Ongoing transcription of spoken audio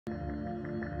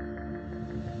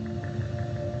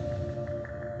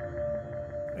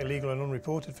illegal and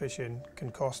unreported fishing can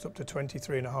cost up to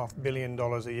 $23.5 billion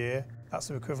a year. That's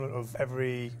the equivalent of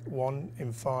every 1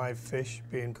 in 5 fish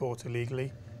being caught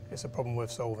illegally. It's a problem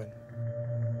worth solving.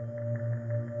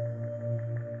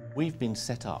 We've been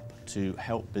set up to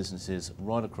help businesses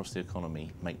right across the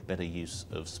economy make better use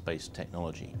of space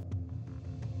technology.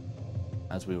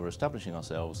 As we were establishing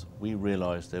ourselves, we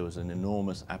realised there was an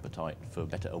enormous appetite for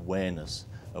better awareness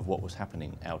of what was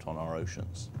happening out on our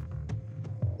oceans.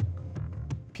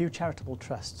 Pew Charitable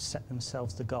Trusts set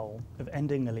themselves the goal of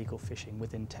ending illegal fishing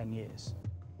within 10 years.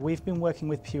 We've been working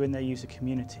with Pew and their user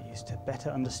communities to better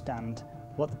understand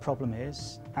what the problem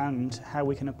is and how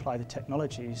we can apply the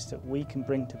technologies that we can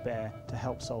bring to bear to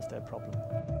help solve their problem.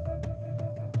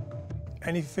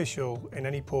 Any official in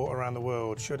any port around the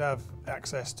world should have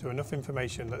access to enough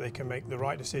information that they can make the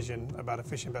right decision about a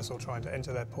fishing vessel trying to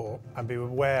enter their port and be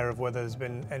aware of whether there's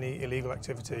been any illegal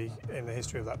activity in the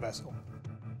history of that vessel.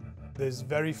 There's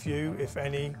very few, if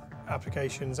any,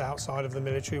 applications outside of the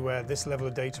military where this level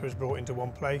of data is brought into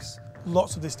one place.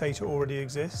 Lots of this data already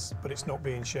exists, but it's not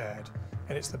being shared.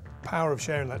 And it's the power of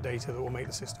sharing that data that will make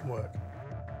the system work.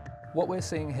 What we're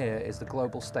seeing here is the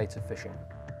global state of fishing.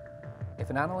 If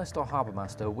an analyst or harbour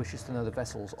master wishes to know the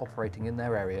vessels operating in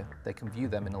their area, they can view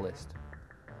them in a list.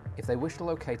 If they wish to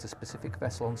locate a specific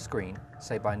vessel on screen,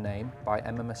 say by name, by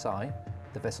MMSI,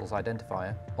 the vessel's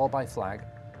identifier, or by flag,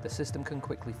 the system can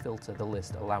quickly filter the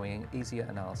list, allowing easier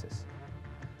analysis.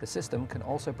 The system can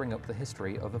also bring up the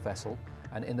history of a vessel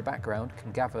and in the background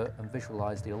can gather and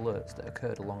visualise the alerts that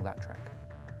occurred along that track.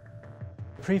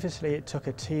 Previously, it took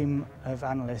a team of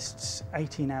analysts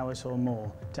 18 hours or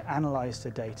more to analyse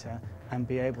the data and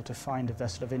be able to find a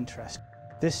vessel of interest.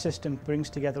 This system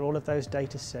brings together all of those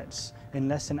data sets in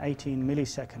less than 18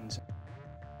 milliseconds.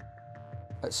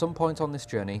 At some point on this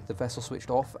journey, the vessel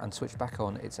switched off and switched back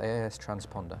on its AIS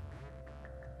transponder.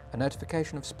 A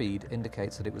notification of speed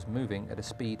indicates that it was moving at a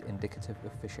speed indicative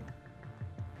of fishing.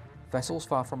 Vessels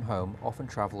far from home often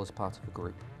travel as part of a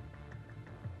group.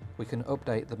 We can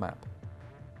update the map.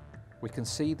 We can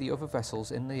see the other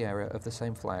vessels in the area of the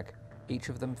same flag, each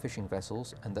of them fishing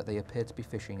vessels, and that they appear to be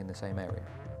fishing in the same area.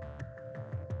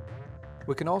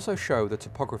 We can also show the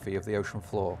topography of the ocean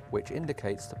floor, which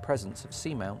indicates the presence of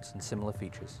seamounts and similar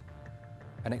features.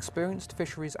 An experienced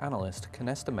fisheries analyst can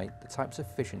estimate the types of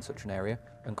fish in such an area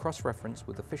and cross-reference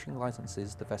with the fishing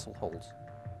licenses the vessel holds.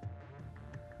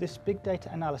 This big data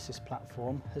analysis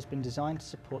platform has been designed to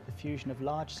support the fusion of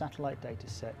large satellite data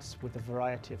sets with a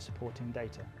variety of supporting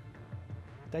data.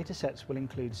 Data sets will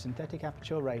include synthetic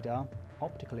aperture radar,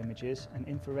 optical images and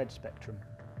infrared spectrum.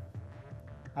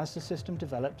 As the system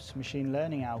develops, machine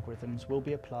learning algorithms will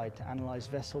be applied to analyse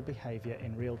vessel behaviour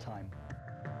in real time.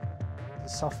 The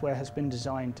software has been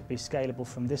designed to be scalable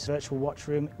from this virtual watch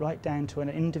room right down to an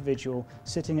individual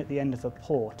sitting at the end of a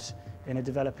port in a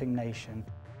developing nation.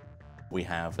 We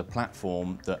have a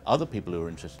platform that other people who are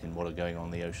interested in what are going on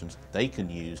in the oceans, they can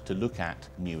use to look at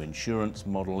new insurance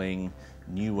modelling,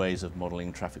 new ways of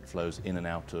modelling traffic flows in and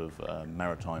out of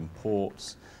maritime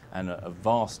ports, and a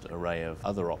vast array of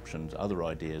other options, other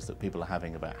ideas that people are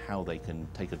having about how they can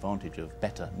take advantage of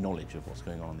better knowledge of what's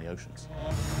going on in the oceans.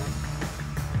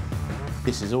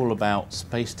 This is all about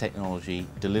space technology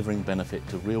delivering benefit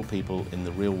to real people in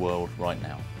the real world right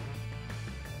now.